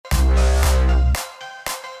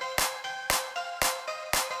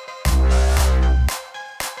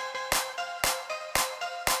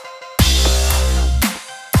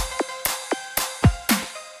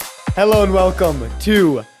Hello and welcome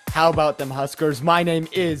to How About Them Huskers. My name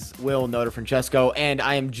is Will Noda Francesco, and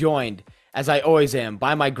I am joined, as I always am,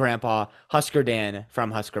 by my grandpa, Husker Dan from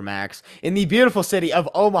Husker Max, in the beautiful city of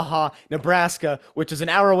Omaha, Nebraska, which is an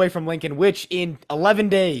hour away from Lincoln, which in 11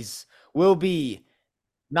 days will be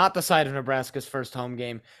not the site of Nebraska's first home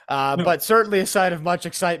game, No, but certainly a site of much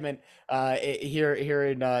excitement here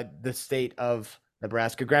in the state of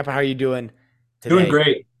Nebraska. Grandpa, how are you doing doing today?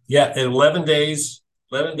 great. Yeah, 11 days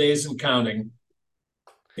and counting.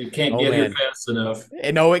 It can't Oh get here man. fast enough.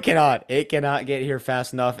 No, it cannot. It cannot get here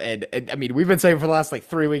fast enough. And I mean, we've been saying for the last like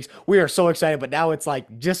 3 weeks, we are so excited, but now it's like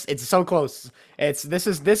it's so close. This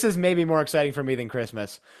is maybe more exciting for me than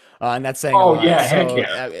Christmas, and that's saying a Oh lot. yeah, heck So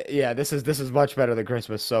yeah. yeah, this is much better than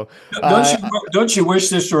Christmas. So Don't you uh, don't you wish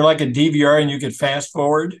this were like a DVR and you could fast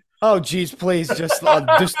forward? oh geez, please just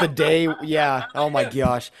the day. Yeah. Oh my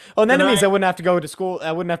gosh. Oh, and then it means Tonight. I wouldn't have to go to school.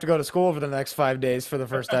 I wouldn't have to go to school over the next 5 days for the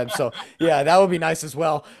first time. So yeah, that would be nice as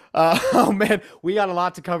well. Oh man, we got a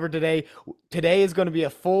lot to cover today. Today is going to be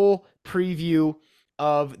a full preview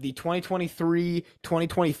of the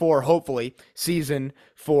 2023-2024, hopefully, season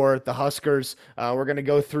for the Huskers. We're going to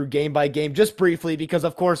go through game by game just briefly because,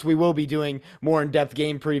 of course, we will be doing more in-depth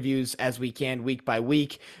game previews as we can week by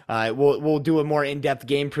week. We'll do a more in-depth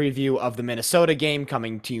game preview of the Minnesota game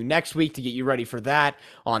coming to you next week to get you ready for that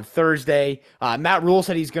on Thursday. Matt Rule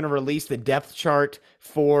said he's going to release the depth chart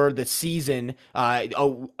for the season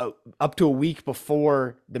up to a week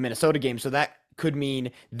before the Minnesota game. So that could mean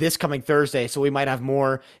this coming Thursday. So we might have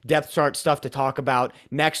more depth chart stuff to talk about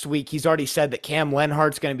next week. He's already said that Cam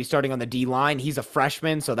Lenhart's going to be starting on the D line. He's a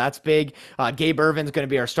freshman, so that's big. Gabe Ervin's going to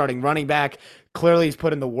be our starting running back. Clearly, he's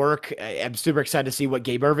put in the work. I'm super excited to see what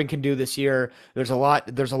Gabe Ervin can do this year. There's a lot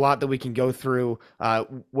that we can go through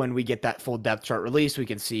when we get that full depth chart released. We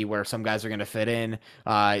can see where some guys are going to fit in,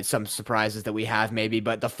 some surprises that we have maybe.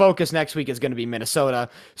 But the focus next week is going to be Minnesota.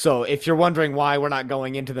 So if you're wondering why we're not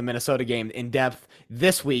going into the Minnesota game in depth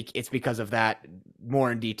this week, it's because of that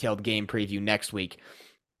more in detailed game preview next week.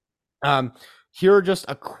 Here are just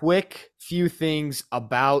a quick few things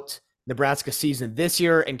about Nebraska season this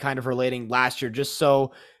year and kind of relating last year, just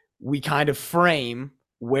so we kind of frame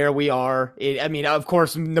where we are. I mean, of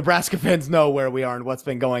course, Nebraska fans know where we are and what's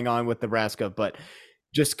been going on with Nebraska, but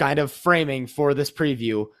just kind of framing for this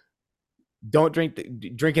preview. Don't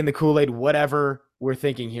drinking the Kool-Aid, whatever we're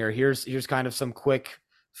thinking here. Here's kind of some quick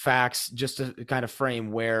facts just to kind of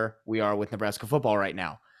frame where we are with Nebraska football right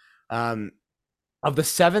now. Of the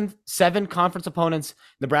seven conference opponents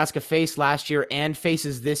Nebraska faced last year and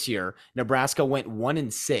faces this year, Nebraska went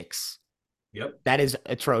 1-6. Yep. That is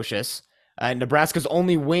atrocious. Nebraska's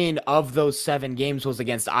only win of those 7 games was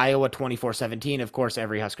against Iowa 24-17. Of course,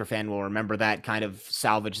 every Husker fan will remember that kind of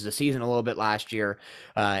salvaged the season a little bit last year.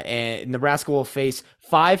 And Nebraska will face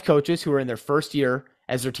 5 coaches who are in their first year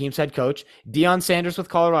as their team's head coach. Deion Sanders with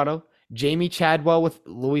Colorado, Jamie Chadwell with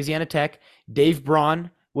Louisiana Tech, Dave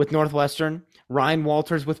Braun with Northwestern, Ryan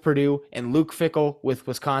Walters with Purdue, and Luke Fickell with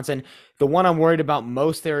Wisconsin. The one I'm worried about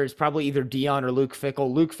most there is probably either Deion or Luke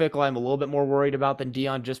Fickell. Luke Fickell I'm a little bit more worried about than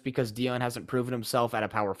Deion just because Deion hasn't proven himself at a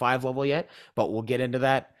Power 5 level yet, but we'll get into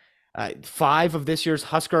that. 5 of this year's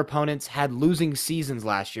Husker opponents had losing seasons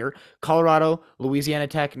last year: Colorado, Louisiana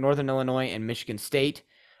Tech, Northern Illinois, and Michigan State.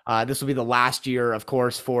 This will be the last year, of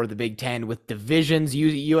course, for the Big Ten with divisions.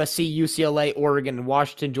 USC, UCLA, Oregon, and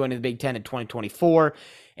Washington joining the Big Ten in 2024.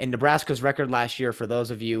 And Nebraska's record last year, for those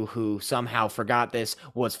of you who somehow forgot this,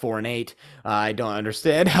 was 4-8. I don't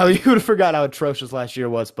understand how you would have forgot how atrocious last year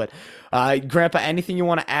was. But Grandpa, anything you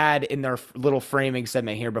want to add in their little framing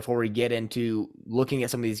segment here before we get into looking at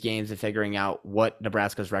some of these games and figuring out what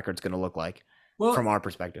Nebraska's record is going to look like Well, from our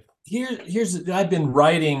perspective? here's I've been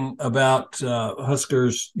writing about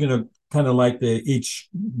Huskers, kind of like each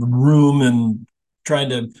room and trying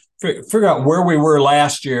to figure out where we were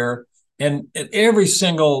last year. And at every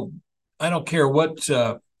single, I don't care what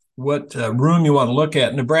room you want to look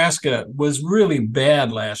at, Nebraska was really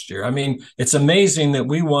bad last year. I mean, it's amazing that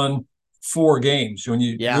we won 4 games when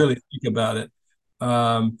you Yeah. really think about it.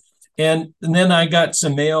 And then I got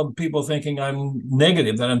some mail, people thinking I'm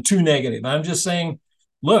negative, that I'm too negative. I'm just saying,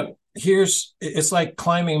 look, it's like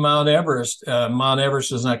climbing Mount Everest. Mount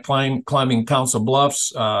Everest is not climbing Council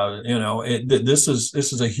Bluffs. This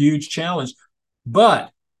is a huge challenge.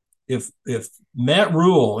 But if Matt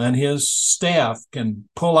Rule and his staff can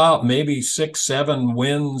pull out maybe 6-7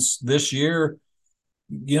 wins this year,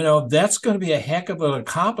 that's going to be a heck of an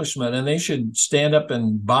accomplishment, and they should stand up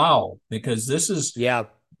and bow, because Yeah.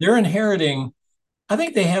 they're inheriting. I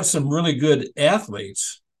think they have some really good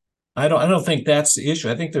athletes. I don't think that's the issue.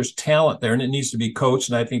 I think there's talent there and it needs to be coached,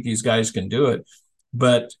 and I think these guys can do it.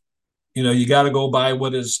 But you got to go by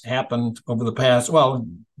what has happened over the past. Well,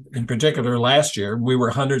 in particular, last year we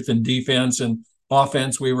were 100th in defense, and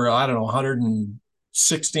offense we were, I don't know,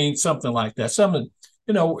 116th, something like that.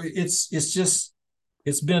 It's just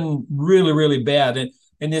it's been really really bad,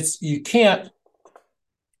 and it's you can't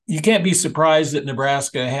be surprised that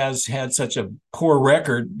Nebraska has had such a poor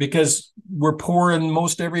record because we're poor in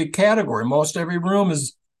most every category. Most every room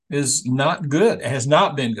is not good, has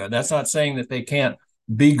not been good. That's not saying that they can't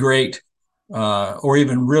be great or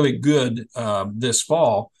even really good this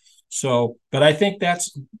fall. So, but I think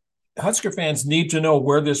that's Husker fans need to know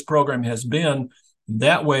where this program has been.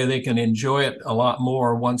 That way they can enjoy it a lot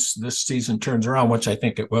more once this season turns around, which I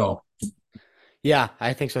think it will. Yeah,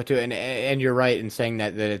 I think so too. And you're right in saying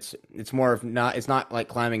that it's more of not it's not like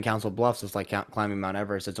climbing Council Bluffs. It's like climbing Mount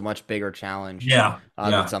Everest. It's a much bigger challenge Yeah,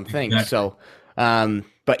 than yeah, some think. exactly. So,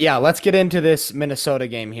 but yeah, let's get into this Minnesota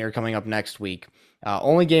game here coming up next week.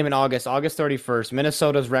 Only game in August, August 31st.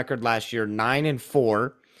 Minnesota's record last year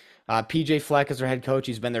 9-4. PJ Fleck is their head coach.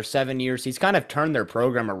 He's been there 7 years. He's kind of turned their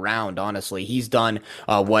program around, honestly. He's done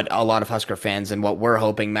what a lot of Husker fans and what we're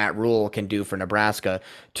hoping Matt Rule can do for Nebraska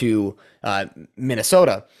to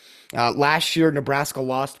Minnesota. Last year, Nebraska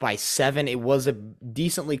lost by 7. It was a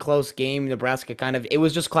decently close game. Nebraska it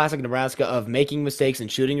was just classic Nebraska of making mistakes and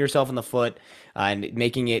shooting yourself in the foot and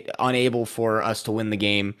making it unable for us to win the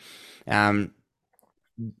game. Um,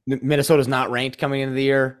 Minnesota's not ranked coming into the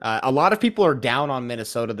year. A lot of people are down on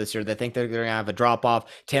Minnesota this year. They think they're going to have a drop off.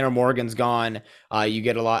 Tanner Morgan's gone. You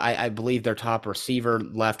get a lot. I believe their top receiver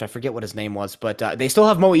left. I forget what his name was, but they still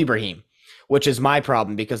have Mo Ibrahim, which is my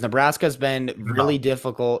problem because Nebraska's been really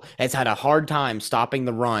difficult. It's had a hard time stopping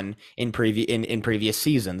the run in previous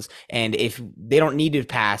seasons. And if they don't need to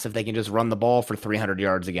pass, if they can just run the ball for 300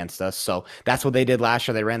 yards against us. So that's what they did last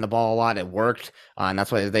year. They ran the ball a lot. It worked. And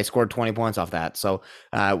that's why they scored 20 points off that. So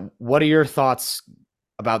what are your thoughts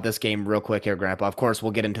about this game real quick here, Grandpa? Of course,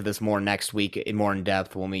 we'll get into this more next week more in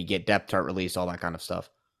depth when we get depth chart released, all that kind of stuff.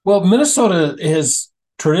 Well, Minnesota has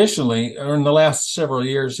traditionally, or in the last several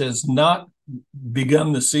years, has not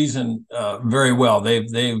begun the season very well. They've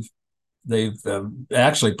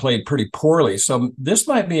actually played pretty poorly. So this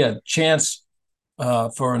might be a chance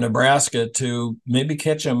for Nebraska to maybe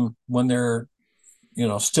catch them when they're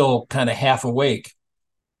still kind of half awake.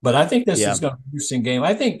 But I think this Yeah. is going to be an interesting game.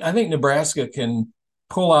 I think Nebraska can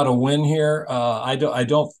pull out a win here. I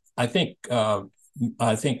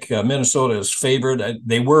think Minnesota is favored.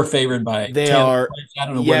 They were favored by They 10 are. points. I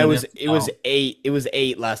don't know Yeah, where it it was is it was now. 8. It was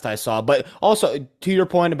 8 last I saw. But also to your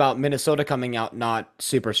point about Minnesota coming out not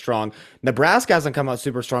super strong, Nebraska hasn't come out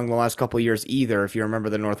super strong the last couple of years either. If you remember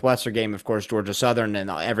the Northwestern game, of course, Georgia Southern and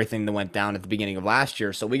everything that went down at the beginning of last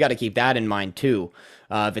year. So we got to keep that in mind too.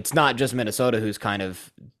 If it's not just Minnesota who's kind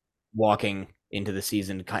of walking into the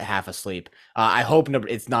season half asleep. I hope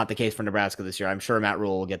it's not the case for Nebraska this year. I'm sure Matt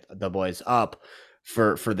Rule will get the boys up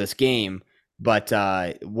for this game, but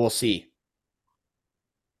we'll see.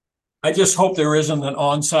 I just hope there isn't an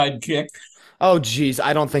onside kick. Oh, geez.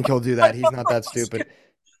 I don't think he'll do that. He's not that stupid.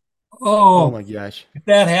 Oh, Oh, my gosh. if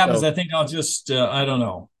that happens, So I think I'll just I don't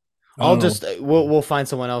know. I I'll don't know. just, we'll find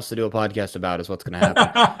someone else to do a podcast about, is what's going to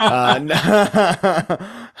happen.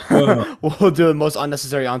 Uh, We'll do a most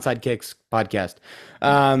unnecessary onside kicks podcast.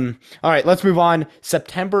 All right, let's move on.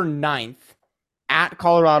 September 9th at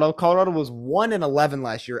Colorado. Colorado was 1-11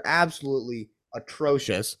 last year. Absolutely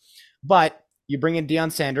atrocious. But you bring in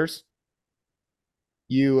Deion Sanders.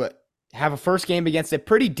 You have a first game against a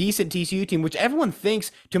pretty decent TCU team, which everyone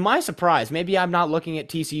thinks, to my surprise, maybe I'm not looking at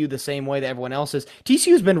TCU the same way that everyone else is.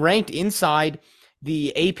 TCU's been ranked inside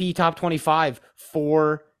the AP top 25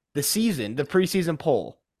 for the season, the preseason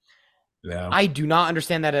poll. yeah. I do not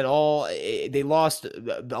understand that at all. They lost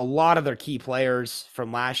a lot of their key players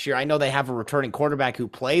from last year. I know they have a returning quarterback who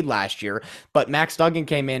played last year, but Max Duggan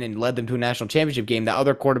came in and led them to a national championship game. The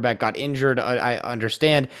other quarterback got injured. I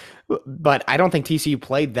understand, but I don't think TCU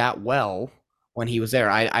played that well when he was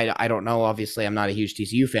there. I don't know. Obviously, I'm not a huge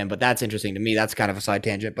TCU fan, but that's interesting to me. That's kind of a side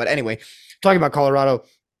tangent. But anyway, talking about Colorado,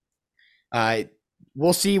 uh,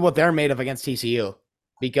 we'll see what they're made of against TCU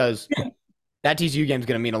because that TCU game is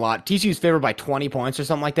going to mean a lot. TCU's favored by 20 points or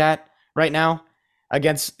something like that right now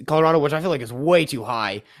against Colorado, which I feel like is way too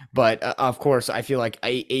high. But of course, I feel like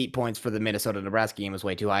 8 points for the Minnesota-Nebraska game is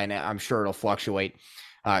way too high, and I'm sure it'll fluctuate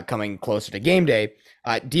coming closer to game day.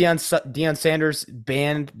 Deion Sanders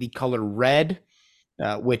banned the color red,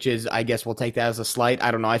 which is, I guess we'll take that as a slight.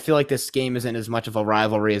 I don't know. I feel like this game isn't as much of a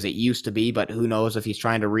rivalry as it used to be, but who knows if he's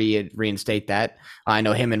trying to reinstate that. I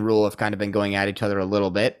know him and Rule have kind of been going at each other a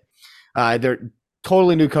little bit. They're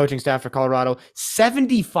totally new coaching staff for Colorado.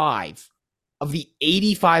 75 of the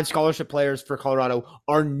 85 scholarship players for Colorado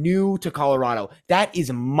are new to Colorado. That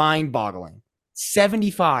is mind-boggling.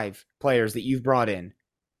 75 players that you've brought in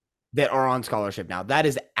that are on scholarship now. That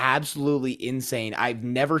is absolutely insane. I've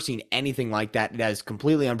never seen anything like that. That is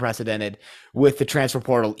completely unprecedented with the transfer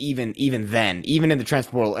portal. Even then, even in the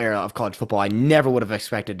transfer portal era of college football, I never would have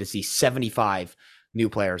expected to see 75 new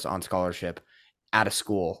players on scholarship out of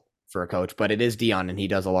school for a coach. But it is Dion, and he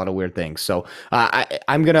does a lot of weird things. So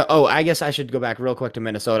I'm gonna. Oh, I guess I should go back real quick to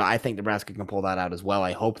Minnesota. I think Nebraska can pull that out as well.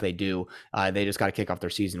 I hope they do. They just got to kick off their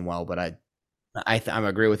season well, but I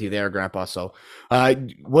agree with you there, Grandpa. So,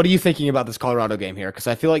 what are you thinking about this Colorado game here? Because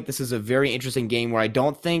I feel like this is a very interesting game where I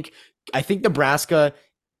think Nebraska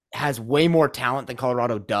has way more talent than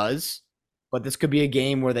Colorado does, but this could be a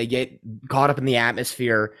game where they get caught up in the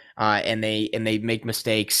atmosphere and they make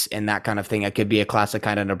mistakes and that kind of thing. It could be a classic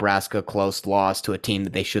kind of Nebraska close loss to a team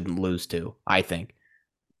that they shouldn't lose to, I think.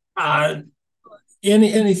 Uh,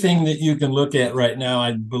 anything that you can look at right now,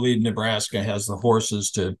 I believe Nebraska has the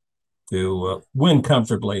horses to win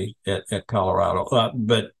comfortably at Colorado.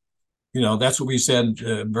 But that's what we said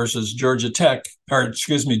versus Georgia Tech, or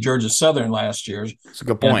excuse me, Georgia Southern last year, It's a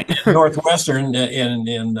good and, point. Northwestern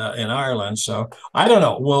in Ireland. So I don't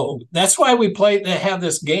know. Well, that's why we have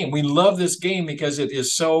this game. We love this game because it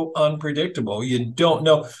is so unpredictable. You don't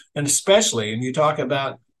know, and especially, and you talk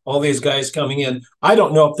about all these guys coming in. I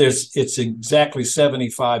don't know if it's exactly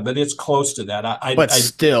 75, but it's close to that. But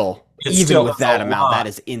still, It even still with is a that amount, that lot.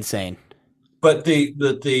 is insane. But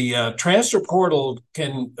the transfer portal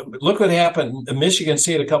can look what happened. Michigan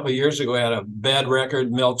State a couple of years ago had a bad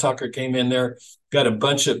record. Mel Tucker came in there, got a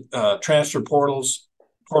bunch of transfer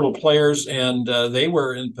portal players, and they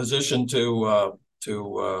were in position to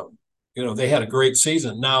they had a great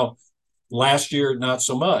season. Now last year not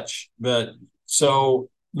so much, but so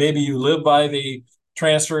maybe you live by the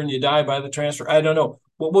transfer and you die by the transfer. I don't know.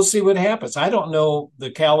 Well, we'll see what happens. I don't know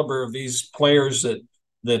the caliber of these players that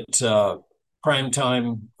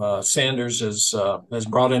primetime Sanders has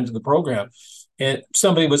brought into the program. And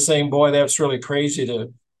somebody was saying, "Boy, that's really crazy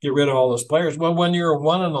to get rid of all those players." Well, when you're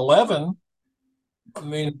 1-11, I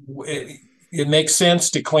mean, it makes sense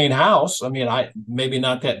to clean house. I mean, I maybe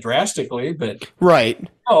not that drastically, but Right.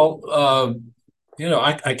 oh,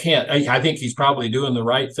 I can't. I think he's probably doing the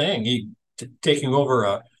right thing. Taking over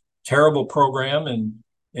a terrible program and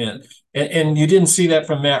and you didn't see that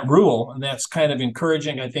from Matt Rule, and that's kind of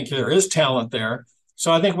encouraging. I think there is talent there.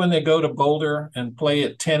 So I think when they go to Boulder and play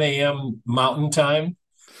at 10 a.m. Mountain Time,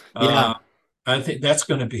 Yeah. uh, I think that's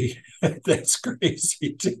going to be that's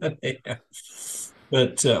crazy 10 a.m.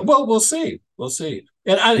 But well, we'll see. We'll see.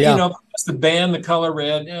 And Yeah. that's the band, the color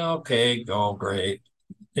red. Yeah, okay, oh great.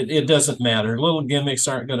 It doesn't matter. Little gimmicks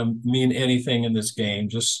aren't going to mean anything in this game.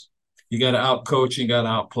 Just you got to outcoach, you got to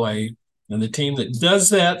outplay, and the team that does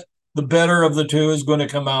that, the better of the two, is going to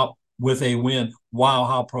come out with a win. Wow,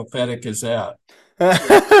 how prophetic is that?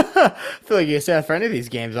 I feel like you say that for any of these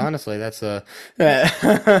games, honestly. That's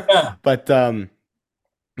Yeah, but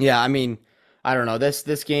yeah, I mean, I don't know.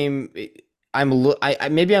 This game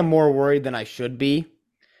maybe I'm more worried than I should be.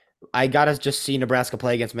 I gotta just see Nebraska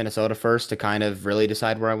play against Minnesota first to kind of really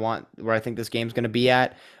decide where I think this game's gonna be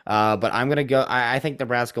at. But I'm gonna go. I think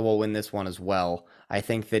Nebraska will win this one as well. I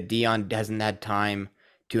think that Dion hasn't had time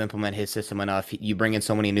to implement his system enough. You bring in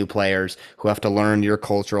so many new players who have to learn your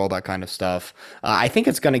culture, all that kind of stuff. I think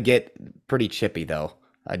it's gonna get pretty chippy though,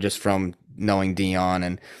 just from knowing Dion,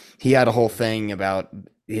 and he had a whole thing about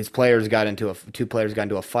two players got into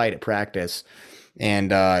a fight at practice,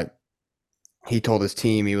 and he told his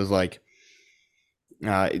team, he was like,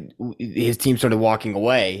 uh, his team started walking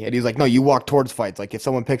away, and he's like, "No, you walk towards fights. Like if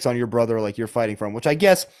someone picks on your brother, like you're fighting for him," which I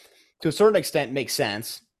guess to a certain extent makes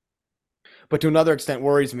sense, but to another extent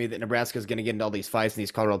worries me that Nebraska is going to get into all these fights, and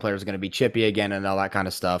these Colorado players are going to be chippy again, and all that kind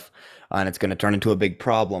of stuff, and it's going to turn into a big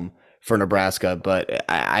problem for Nebraska. But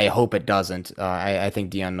I hope it doesn't. I think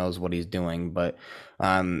Dion knows what he's doing, but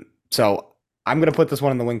so I'm going to put this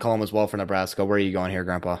one in the win column as well for Nebraska. Where are you going here,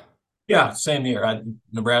 Grandpa? yeah, same here.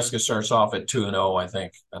 Nebraska starts off at 2-0. I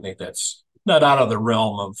think that's not out of the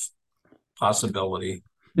realm of possibility.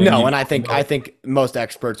 And No, you and don't I know. think most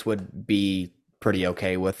experts would be pretty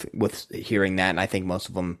okay with hearing that, and I think most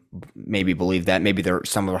of them maybe believe that. Maybe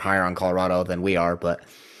some are higher on Colorado than we are, but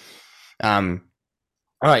um,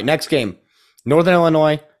 all right, next game, Northern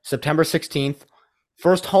Illinois, September 16th,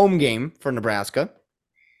 first home game for Nebraska.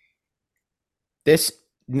 This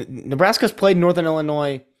Nebraska's played Northern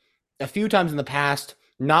Illinois a few times in the past,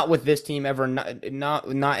 not with this team ever, not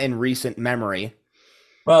in recent memory.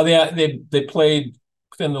 Well, they played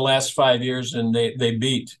within the last 5 years, and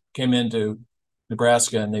they came into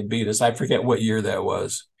Nebraska and they beat us. I forget what year that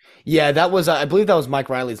was. Yeah, that was I believe that was Mike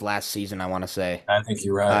Riley's last season. I want to say I think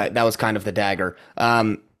you're right. that was kind of the dagger.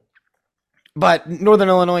 But Northern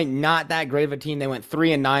Illinois, not that great of a team. They went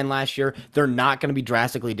 3-9 last year. They're not going to be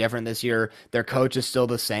drastically different this year. Their coach is still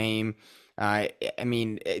the same. I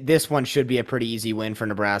mean, this one should be a pretty easy win for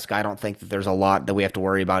Nebraska. I don't think that there's a lot that we have to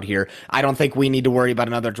worry about here. I don't think we need to worry about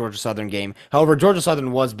another Georgia Southern game. However, Georgia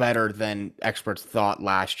Southern was better than experts thought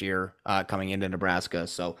last year coming into Nebraska.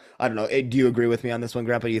 So I don't know. Do you agree with me on this one,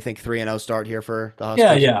 Grandpa? Do you think 3-0 start here for the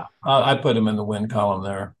Yeah, Huskers? yeah. I put him in the win column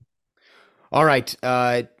there. All right.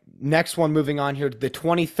 Next one, moving on here, the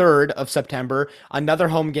 23rd of September, another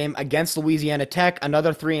home game against Louisiana Tech,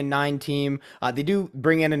 another 3-9 team. They do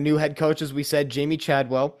bring in a new head coach, as we said, Jamie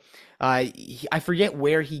Chadwell. I forget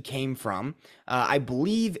where he came from. I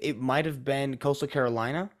believe it might have been Coastal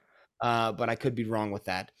Carolina, but I could be wrong with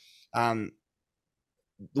that. Um,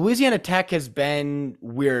 Louisiana Tech has been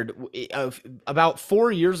weird. About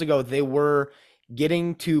 4 years ago, they were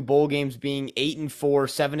getting to bowl games being 8-4,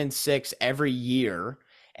 7-6 every year,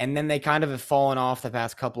 and then they kind of have fallen off the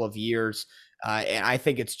past couple of years. And I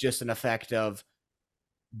think it's just an effect of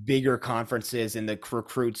bigger conferences and the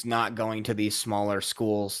recruits not going to these smaller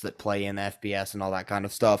schools that play in the FBS and all that kind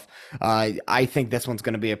of stuff. I think this one's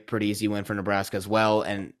going to be a pretty easy win for Nebraska as well.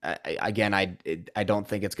 And again, I don't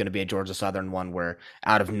think it's going to be a Georgia Southern one where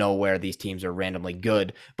out of nowhere these teams are randomly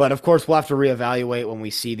good. But of course, we'll have to reevaluate when we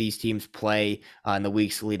see these teams play in the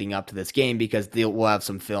weeks leading up to this game because we'll have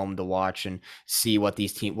some film to watch and see what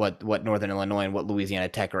these teams, what Northern Illinois and what Louisiana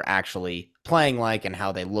Tech are actually playing like and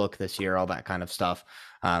how they look this year, all that kind of stuff.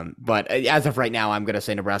 But as of right now, I'm going to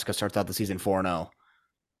say Nebraska starts out the season 4-0.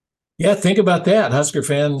 Yeah, think about that. Husker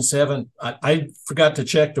fans haven't. I forgot to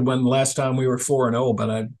check the when the last time we were 4-0,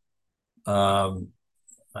 but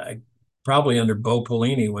I probably under Bo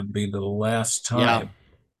Pelini would be the last Yeah, time.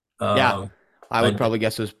 yeah. Uh, I would I probably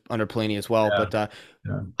guess it was under Pelini as well. yeah, But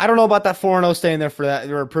yeah. I don't know about that 4-0 staying there for that.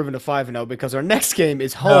 We're improving to 5-0 because our next game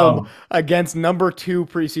is home No, against number 2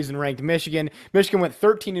 preseason ranked Michigan. Michigan went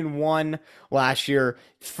 13-1 last year.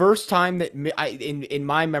 First time that in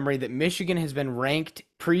my memory that Michigan has been ranked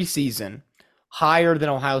preseason higher than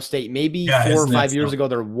Ohio State. Maybe yeah, 4 or 5 years ago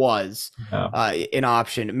there was yeah. an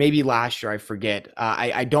option. Maybe last year I forget.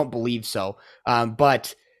 I don't believe so.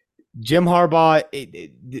 But Jim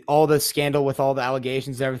Harbaugh, all the scandal with all the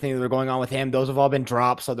allegations and everything that are going on with him, those have all been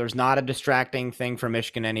dropped. So there's not a distracting thing for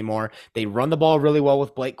Michigan anymore. They run the ball really well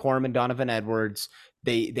with Blake Corum and Donovan Edwards.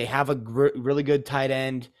 They have a really good tight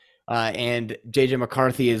end. And JJ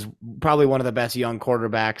McCarthy is probably one of the best young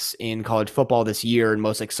quarterbacks in college football this year and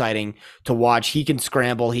most exciting to watch. He can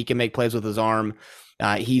scramble, he can make plays with his arm.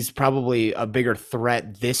 He's probably a bigger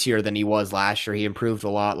threat this year than he was last year. He improved a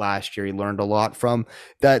lot last year. He learned a lot from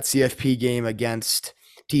that CFP game against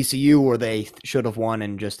TCU, where they should have won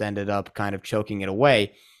and just ended up kind of choking it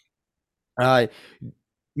away. Uh,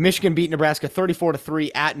 Michigan beat Nebraska 34-3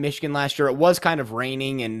 at Michigan last year. It was kind of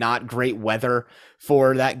raining and not great weather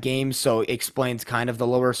for that game, so it explains kind of the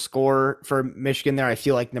lower score for Michigan there. I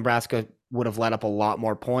feel like Nebraska would have let up a lot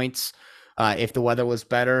more points if the weather was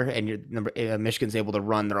better and Michigan's able to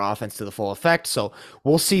run their offense to the full effect. So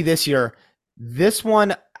we'll see this year. This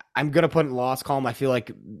one, I'm going to put in loss column. I feel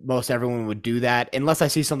like most everyone would do that unless I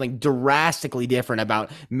see something drastically different about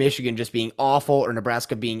Michigan just being awful or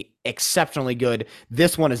Nebraska being exceptionally good.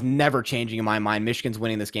 This one is never changing in my mind. Michigan's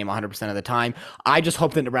winning this game 100% of the time. I just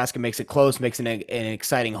hope that Nebraska makes it close, makes it an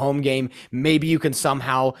exciting home game. Maybe you can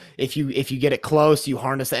somehow, if you get it close, you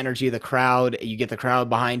harness the energy of the crowd, you get the crowd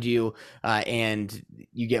behind you, and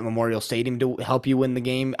you get Memorial Stadium to help you win the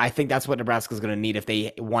game. I think that's what Nebraska's going to need if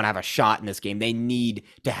they want to have a shot in this game. They need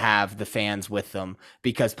to have the fans with them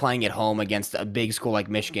because playing at home against a big school like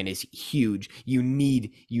Michigan is huge. You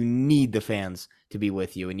need the fans to be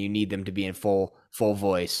with you, and you need them to be in full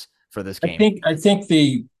voice for this game. I think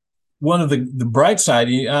the one of the bright side,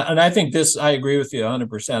 and I think this, I agree with you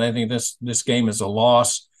 100%. I think this game is a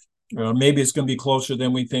loss. Maybe it's going to be closer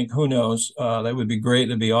than we think. Who knows? That would be great.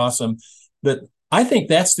 That'd be awesome. But I think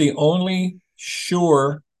that's the only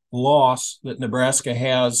sure loss that Nebraska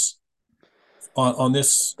has on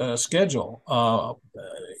this schedule.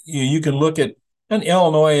 You can look at and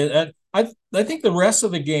Illinois. I think the rest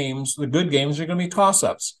of the games, the good games, are going to be toss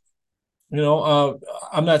ups.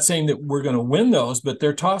 I'm not saying that we're going to win those, but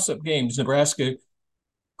they're toss up games. Nebraska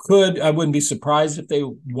could. I wouldn't be surprised if they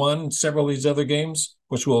won several of these other games,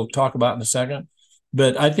 which we'll talk about in a second.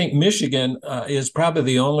 But I think Michigan is probably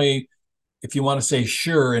the only, if you want to say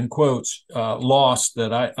sure in quotes, loss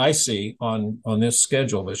that I see on this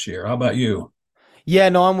schedule this year. How about you? Yeah,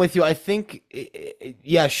 no, I'm with you. I think,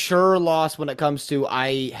 yeah, sure, loss when it comes to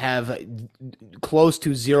I have close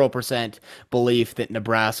to 0% belief that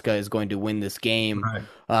Nebraska is going to win this game. Right.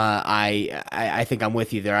 I think I'm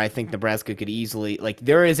with you there. I think Nebraska could easily like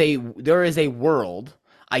there is a world.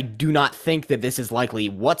 I do not think that this is likely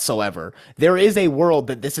whatsoever. There is a world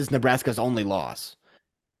that this is Nebraska's only loss.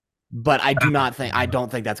 But I don't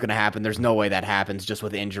think that's going to happen. There's no way that happens just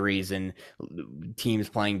with injuries and teams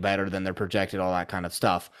playing better than they're projected, all that kind of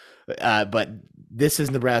stuff. But this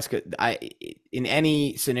is Nebraska. In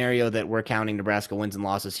any scenario that we're counting Nebraska wins and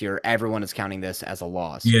losses here, everyone is counting this as a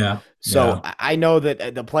loss. Yeah. So Yeah. I know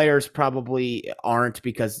that the players probably aren't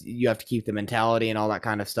because you have to keep the mentality and all that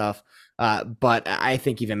kind of stuff. But I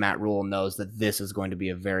think even Matt Rule knows that this is going to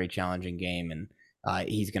be a very challenging game, and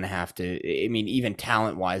he's going to have to. I mean, even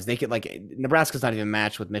talent wise, they could like Nebraska's not even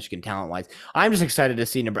matched with Michigan talent wise. I'm just excited to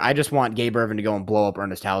see. I just want Gabe Ervin to go and blow up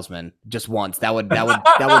Ernest Hausman just once. That would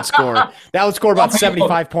score Tell about people,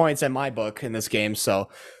 75 points in my book in this game. So,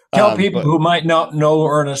 tell people but who might not know who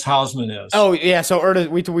Ernest Hausman is. oh yeah, so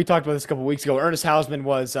Ernest, we talked about this a couple weeks ago. Ernest Hausman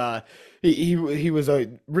was he was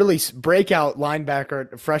a really breakout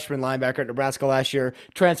linebacker, freshman linebacker at Nebraska last year.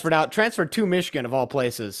 Transferred to Michigan of all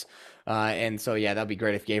places. And so yeah, that'd be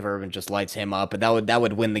great if Gabe Ervin just lights him up, and that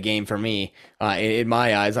would win the game for me. In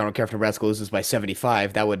my eyes, I don't care if Nebraska loses by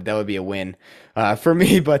 75. That would be a win for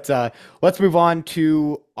me. But let's move on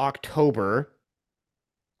to October.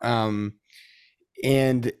 Um,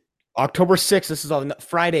 and October 6th, this is a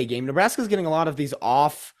Friday game. Nebraska's getting a lot of these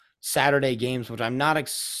off Saturday games, which I'm not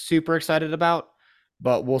super excited about,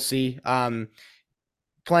 but we'll see.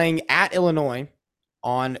 Playing at Illinois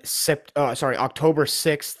on October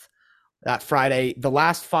 6th, that Friday. The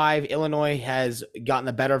last five, Illinois has gotten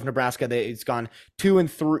the better of Nebraska. It's gone 2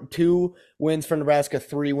 wins for Nebraska,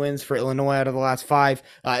 3 wins for Illinois out of the last five.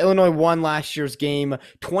 Illinois won last year's game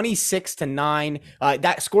 26-9.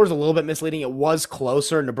 That score is a little bit misleading. It was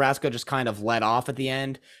closer. Nebraska just kind of let off at the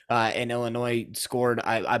end, and Illinois scored,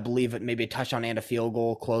 I believe, maybe a touchdown and a field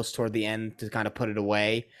goal close toward the end to kind of put it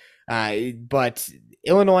away. But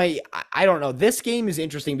Illinois, I don't know. This game is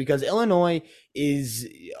interesting because Illinois is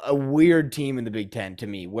a weird team in the Big Ten to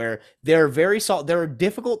me, where they're very solid. They're a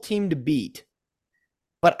difficult team to beat,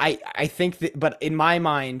 but I think that, but in my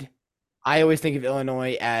mind, I always think of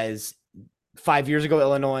Illinois as 5 years ago,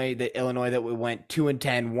 Illinois that we went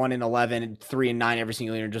 2-10, 1-11, 3-9 every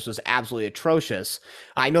single year, and just was absolutely atrocious.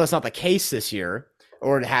 I know that's not the case this year,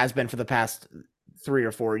 or it has been for the past 3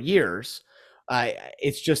 or 4 years.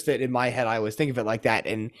 It's just that in my head, I always think of it like that,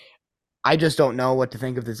 and I just don't know what to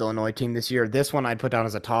think of this Illinois team this year. This one I'd put down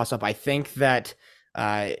as a toss up. I think that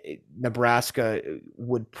uh, Nebraska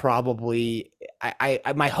would probably.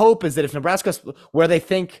 My hope is that if Nebraska's where I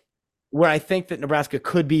think that Nebraska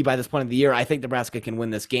could be by this point of the year, I think Nebraska can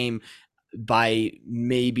win this game by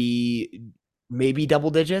maybe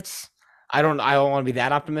double digits. I don't want to be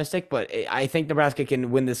that optimistic, but I think Nebraska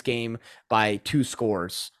can win this game by 2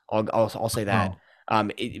 scores. I'll say that. Oh,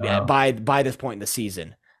 oh. By this point in the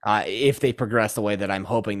season, if they progress the way that I'm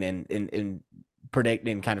hoping in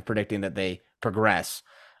predicting that they progress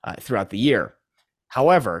throughout the year.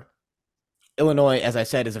 However, Illinois, as I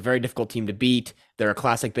said, is a very difficult team to beat. They're a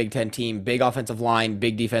classic Big Ten team, big offensive line,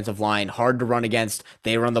 big defensive line, hard to run against.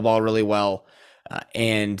 They run the ball really well.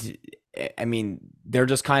 And I mean, they're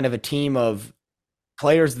just kind of a team of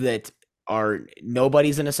players that are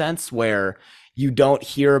nobodies in a sense, where you don't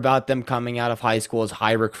hear about them coming out of high school as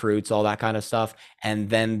high recruits, all that kind of stuff, and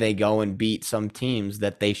then they go and beat some teams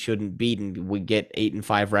that they shouldn't beat, and we get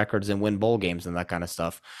 8-5 records and win bowl games and that kind of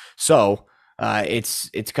stuff. So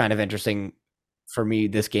it's kind of interesting for me.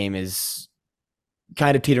 This game is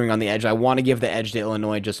kind of teetering on the edge. I want to give the edge to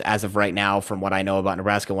Illinois just as of right now, from what I know about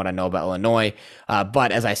Nebraska, what I know about Illinois.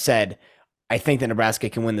 But as I said, I think that Nebraska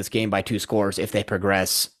can win this game by 2 scores if they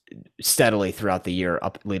progress steadily throughout the year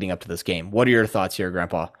up leading up to this game. What are your thoughts here,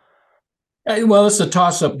 Grandpa? Well, it's a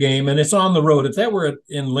toss-up game, and it's on the road. If that were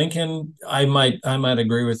in Lincoln, I might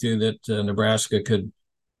agree with you that Nebraska could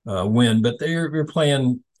win, but you're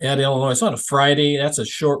playing at Illinois. It's on a Friday. That's a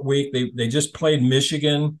short week. They just played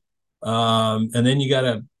Michigan, and then you got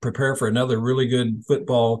to prepare for another really good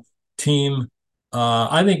football team.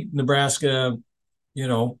 I think Nebraska.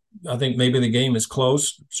 I think maybe the game is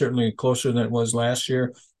close, certainly closer than it was last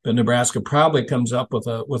year. But Nebraska probably comes up with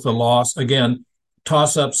a loss again.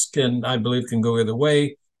 Toss-ups I believe can go either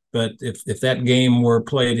way. But if that game were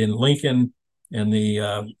played in Lincoln and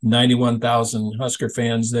the 91,000 Husker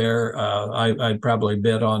fans there, I'd probably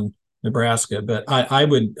bet on Nebraska. But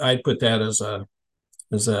I'd put that as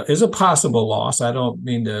a possible loss. I don't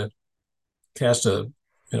mean to cast a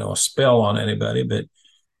a spell on anybody, but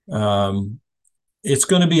it's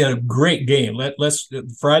going to be a great game. Let's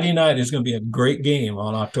Friday night is going to be a great game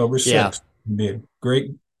on October Yeah. 6th. It'll be a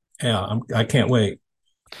great. Yeah, I can't wait.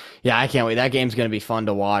 Yeah, I can't wait. That game's going to be fun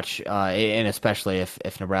to watch, and especially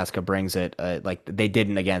if Nebraska brings it like they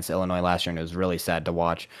didn't against Illinois last year, and it was really sad to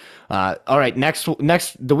watch. All right, next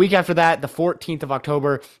the week after that, the 14th of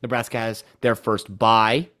October, Nebraska has their first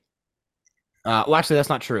bye. Well, actually, that's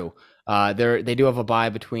not true. They do have a bye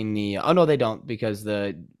between the. Oh no, they don't because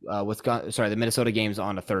the Minnesota game's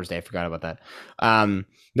on a Thursday. I forgot about that.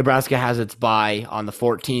 Nebraska has its bye on the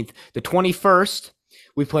 14th. The 21st,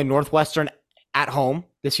 we play Northwestern at home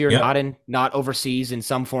this year, Yep. not overseas in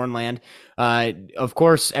some foreign land. Of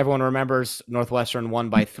course, everyone remembers Northwestern won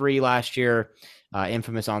by 3 last year.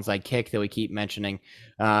 Infamous onside kick that we keep mentioning,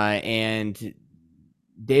 and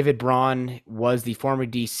David Braun was the former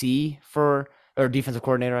DC or defensive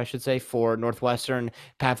coordinator, I should say, for Northwestern.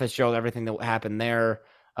 Pat Fitzgerald, everything that happened there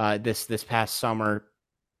this past summer.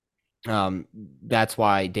 That's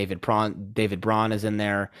why David Braun is in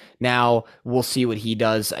there. Now we'll see what he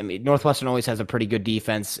does. I mean, Northwestern always has a pretty good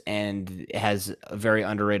defense and has very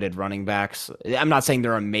underrated running backs. I'm not saying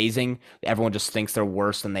they're amazing. Everyone just thinks they're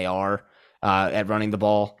worse than they are at running the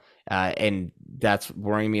ball. And that's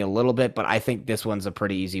worrying me a little bit, but I think this one's a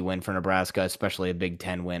pretty easy win for Nebraska, especially a Big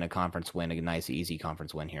Ten win, a conference win, a nice, easy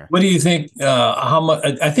conference win here. What do you think? How much?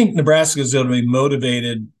 I think Nebraska is going to be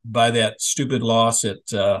motivated by that stupid loss at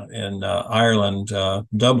in Ireland,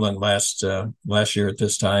 Dublin last year at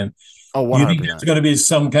this time. Oh, Do you think there's 100%. going to be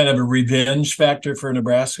some kind of a revenge factor for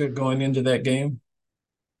Nebraska going into that game?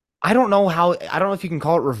 I don't know if you can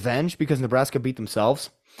call it revenge because Nebraska beat themselves.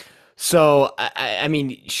 So I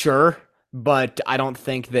mean, sure, but I don't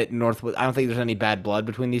think there's any bad blood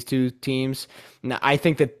between these two teams. Now, I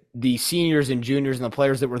think that the seniors and juniors and the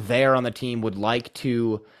players that were there on the team would like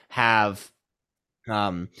to have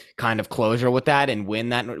kind of closure with that and win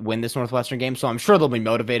this Northwestern game. So I'm sure they'll be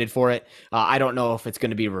motivated for it. I don't know if it's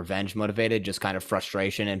going to be revenge motivated, just kind of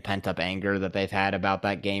frustration and pent up anger that they've had about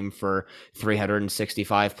that game for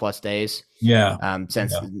 365 plus days Yeah,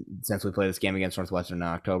 since yeah. since we played this game against Northwestern in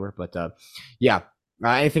October. But yeah.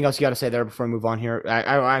 Anything else you got to say there before we move on here?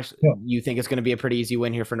 I actually, Yeah. you think it's going to be a pretty easy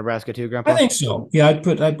win here for Nebraska too, I Grandpa? think so. Yeah, I'd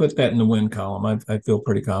put that in the win column. I feel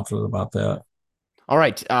pretty confident about that. All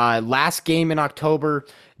right. Last game in October,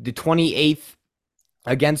 the 28th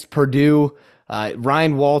against Purdue.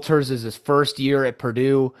 Ryan Walters is his first year at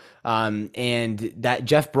Purdue, and that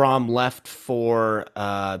Jeff Brom left for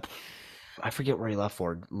I forget where he left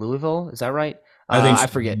for. Louisville, is that right? I think I so.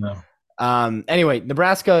 forget. Yeah. Anyway,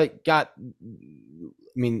 Nebraska got.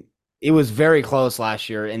 I mean, it was very close last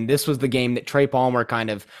year, and this was the game that Trey Palmer kind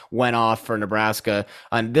of went off for Nebraska.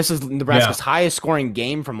 And this is Yeah. Nebraska's highest scoring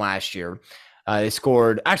game from last year. They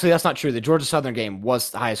scored. Actually, that's not true. The Georgia Southern game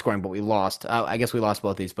was the highest scoring, but we lost. I guess we lost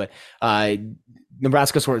both these. But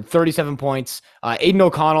Nebraska scored 37 points. Aiden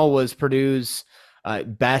O'Connell was Purdue's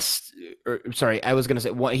best. Sorry, I was going to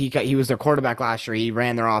say he was their quarterback last year. He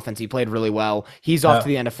ran their offense. He played really well. He's off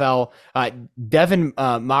Yeah. to the NFL. Devin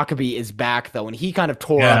Maccabee is back though, and he kind of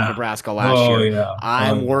tore up Yeah. Nebraska last Oh year. yeah. Oh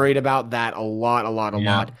I'm yeah. worried about that a lot, a lot, a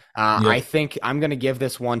Yeah. lot. Yeah. I think I'm going to give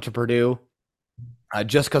this one to Purdue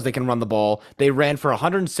just because they can run the ball. They ran for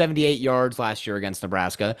 178 yards last year against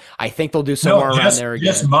Nebraska. I think they'll do No, somewhere around just there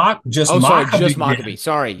just again. mock just Oh, sorry, Mockabee just Maccabee. did.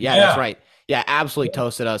 Sorry. Yeah, that's Yeah. right. Yeah, absolutely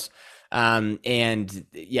toasted us. And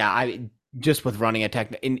yeah, I just with running a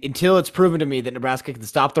until it's proven to me that Nebraska can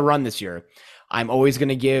stop the run this year, I'm always going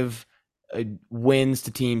to give wins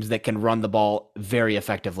to teams that can run the ball very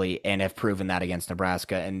effectively and have proven that against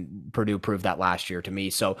Nebraska. And Purdue proved that last year to me.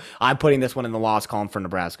 So I'm putting this one in the loss column for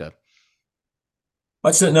Nebraska.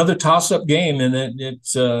 That's another toss-up game, and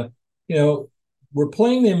it's you know we're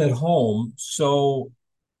playing them at home, so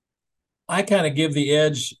I kind of give the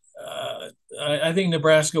edge. I think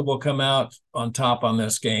Nebraska will come out on top on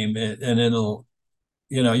this game, and it'll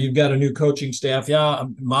you've got a new coaching staff. Yeah,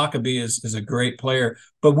 Maccabee is a great player,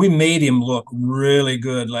 but we made him look really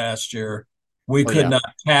good last year. We Oh could yeah.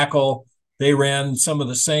 not tackle. They ran some of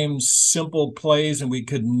the same simple plays, and we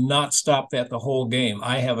could not stop that the whole game.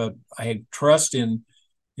 I trust in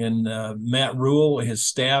Matt Rule, his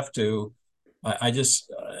staff to. I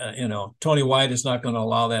just Tony White is not going to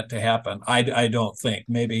allow that to happen. I don't think.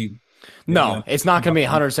 Maybe No, I'm it's not going to be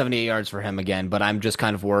wrong. 178 yards for him again, but I'm just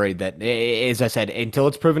kind of worried that, as I said, until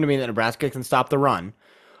it's proven to me that Nebraska can stop the run,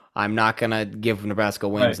 I'm not going to give Nebraska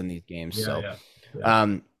Right. wins in these games. Yeah. So, Yeah. Yeah.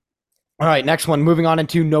 um, all right, next one. Moving on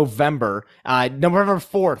into November. November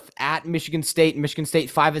 4th at Michigan State. Michigan State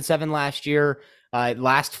 5-7 last year.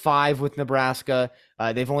 Last five with Nebraska,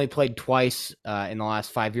 they've only played twice in the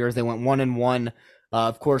last 5 years. They went 1-1.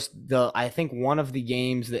 Of course, I think one of the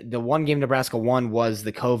games the one game Nebraska won was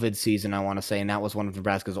the COVID season, I want to say, and that was one of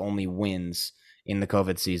Nebraska's only wins in the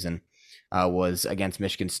COVID season. Was against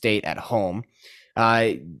Michigan State at home.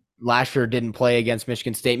 Uh, Last year didn't play against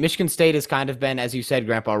Michigan State. Michigan State has kind of been, as you said,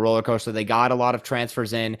 Grandpa, a roller coaster. They got a lot of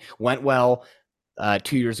transfers in, went well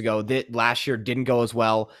 2 years ago. Last year didn't go as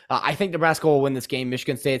well. I think Nebraska will win this game.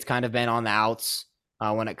 Michigan State's kind of been on the outs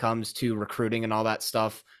when it comes to recruiting and all that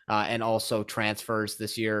stuff, and also transfers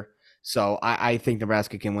this year. So I think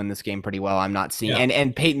Nebraska can win this game pretty well. I'm not seeing Yeah.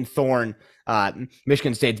 and Peyton Thorne,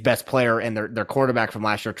 Michigan State's best player and their quarterback from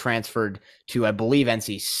last year, transferred to, I believe,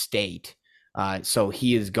 NC State. So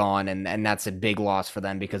he is gone, and that's a big loss for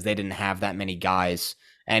them because they didn't have that many guys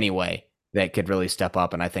anyway that could really step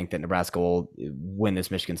up. And I think that Nebraska will win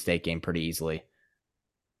this Michigan State game pretty easily.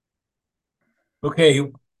 Okay,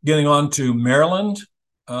 getting on to Maryland.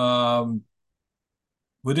 Um,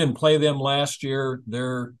 we didn't play them last year.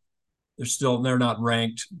 They're not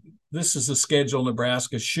ranked. This is a schedule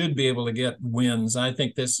Nebraska should be able to get wins. I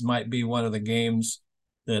think this might be one of the games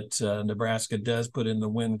that Nebraska does put in the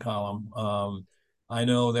win column. I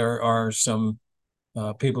know there are some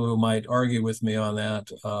people who might argue with me on that,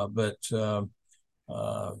 but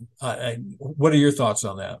what are your thoughts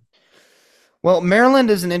on that? Well,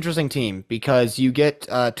 Maryland is an interesting team because you get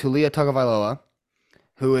Tulia Tagovailoa,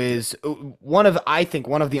 who is I think,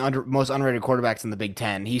 one of the most underrated quarterbacks in the Big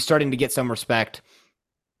Ten. He's starting to get some respect,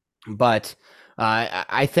 but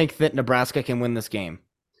I think that Nebraska can win this game.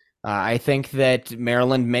 I think that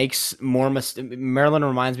Maryland makes more Maryland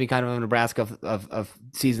reminds me kind of Nebraska of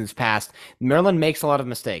seasons past. Maryland makes a lot of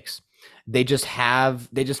mistakes. They just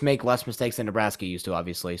make less mistakes than Nebraska used to,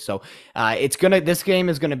 obviously. So this game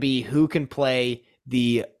is gonna be who can play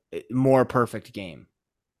the more perfect game.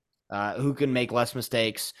 Who can make less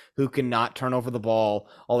mistakes, who can not turn over the ball,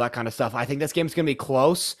 all that kind of stuff. I think this game's going to be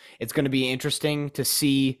close. It's going to be interesting to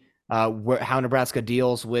see how Nebraska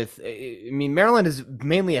deals with. I mean, Maryland is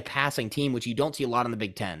mainly a passing team, which you don't see a lot in the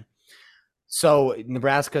Big Ten. So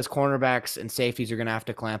Nebraska's cornerbacks and safeties are going to have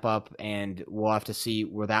to clamp up, and we'll have to see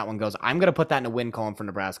where that one goes. I'm going to put that in a win column for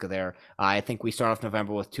Nebraska there. I think we start off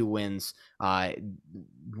November with 2 wins.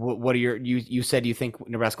 What are you said you think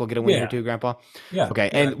Nebraska will get a win here Yeah, too, Grandpa? yeah, Okay.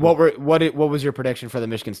 yeah. And what was your prediction for the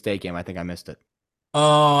Michigan State game? I think I missed it.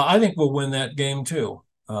 I think we'll win that game too.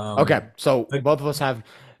 Okay. So both of us have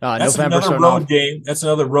That's November another starting road off. game. That's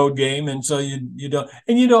another road game, and so you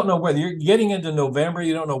don't know whether you're getting into November.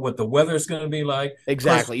 You don't know what the weather's going to be like. Of course,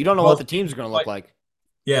 Exactly. You don't know what both the teams are going to look like like.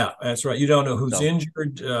 yeah, that's right. You don't know who's So,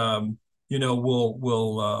 injured.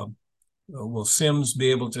 Will Sims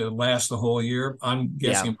be able to last the whole year? I'm yeah.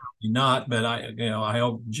 guessing probably not, but I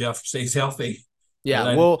hope Jeff stays healthy because Yeah, I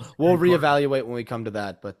think we'll he's we'll very good. reevaluate when we come to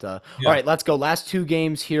that. But all Yeah, right, let's go. Last two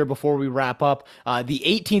games here before we wrap up. The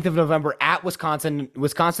 18th of November at Wisconsin.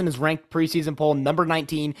 Wisconsin is ranked preseason poll number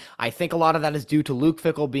 19. I think a lot of that is due to Luke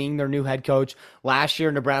Fickell being their new head coach. Last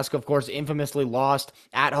year, Nebraska, of course, infamously lost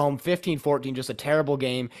at home 15-14, just a terrible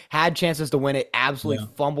game. Had chances to win it, absolutely yeah,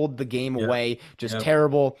 fumbled the game yeah, away, just yeah,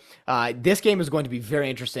 terrible. This game is going to be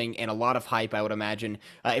very interesting and a lot of hype, I would imagine.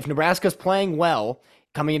 If Nebraska's playing well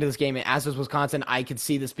coming into this game, as is Wisconsin, I could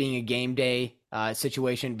see this being a game day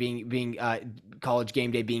situation, being college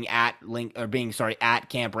game day, being at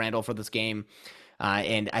Camp Randall for this game,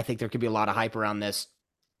 and I think there could be a lot of hype around this.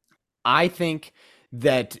 I think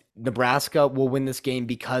that Nebraska will win this game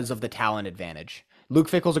because of the talent advantage. Luke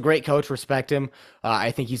Fickell's a great coach. Respect him.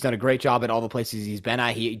 I think he's done a great job at all the places he's been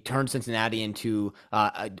at. He turned Cincinnati into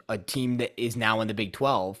a team that is now in the Big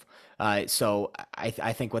 12. So I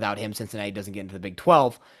think without him, Cincinnati doesn't get into the Big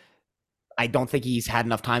 12. I don't think he's had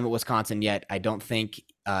enough time at Wisconsin yet. I don't think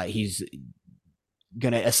he's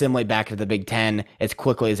going to assimilate back to the Big 10 as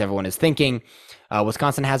quickly as everyone is thinking.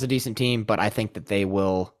 Wisconsin has a decent team, but I think that they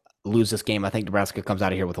will lose this game. I think Nebraska comes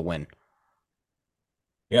out of here with a win.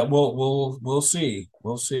 yeah. We'll see.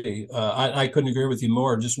 We'll see. I couldn't agree with you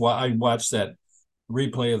more. I watched that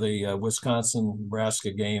replay of the Wisconsin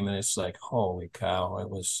Nebraska game, and it's like, holy cow!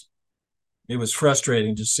 It was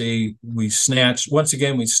frustrating to see we snatched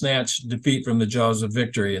defeat from the jaws of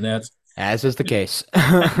victory, and that's As is the case.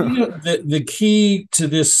 the key to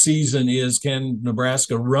this season is, can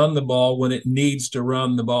Nebraska run the ball when it needs to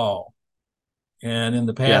run the ball? And in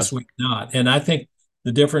the Yeah. past, we've not. And I think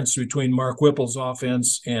the difference between Mark Whipple's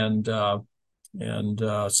offense and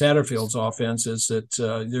Satterfield's offense is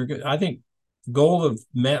that I think the goal of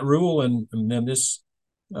Matt Rule and this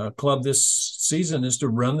club this season is to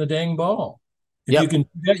run the dang ball. If you Yep. can do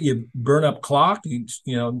that, you burn up clock.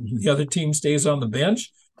 The other team stays on the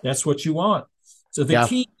bench. That's what you want. So the Yeah.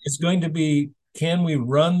 key is going to be, can we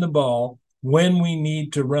run the ball when we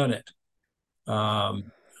need to run it?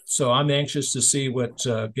 Um, so I'm anxious to see what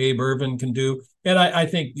Gabe Irvin can do, and I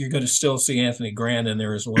think you're going to still see Anthony Grant in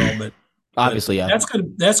there as well. But Obviously, yeah.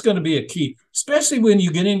 that's going to be a key, especially when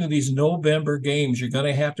you get into these November games. You're going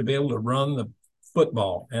to have to be able to run the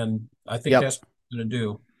football, and I think Yep. that's what we're going to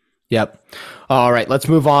do. Yep. All right, let's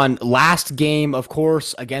move on. Last game, of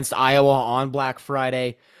course, against Iowa on Black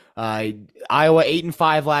Friday. Uh, Iowa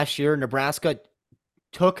 8-5 last year. Nebraska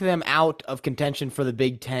took them out of contention for the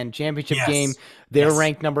Big Ten championship game. Yes. They're Yes.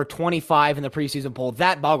 ranked number 25 in the preseason poll.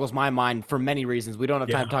 That boggles my mind for many reasons. We don't have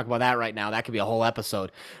time to Yeah. talk about that right now. That could be a whole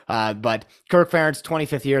episode. But Kirk Ferentz,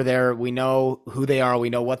 25th year there. We know who they are. We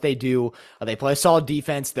know what they do. They play solid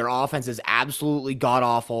defense. Their offense is absolutely god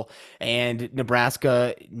awful, and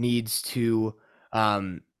Nebraska needs to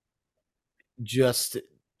just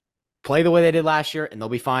play the way they did last year, and they'll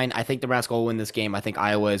be fine. I think Nebraska will win this game. I think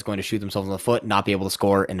Iowa is going to shoot themselves in the foot, not be able to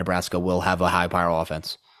score, and Nebraska will have a high-power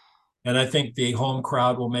offense. And I think the home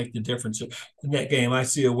crowd will make the difference in that game. I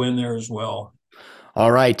see a win there as well.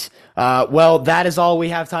 All right. Well, that is all we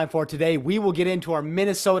have time for today. We will get into our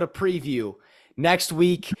Minnesota preview next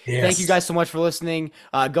week. Thank you Yes. guys so much for listening.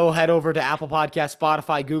 Go head over to Apple Podcasts,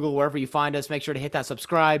 Spotify, Google, wherever you find us. Make sure to hit that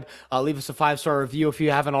subscribe. Leave us a 5-star review if you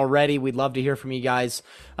haven't already. We'd love to hear from you guys.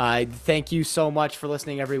 Thank you so much for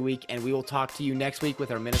listening every week, and we will talk to you next week with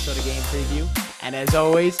our Minnesota game preview. And as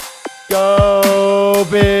always, go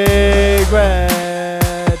Big Red!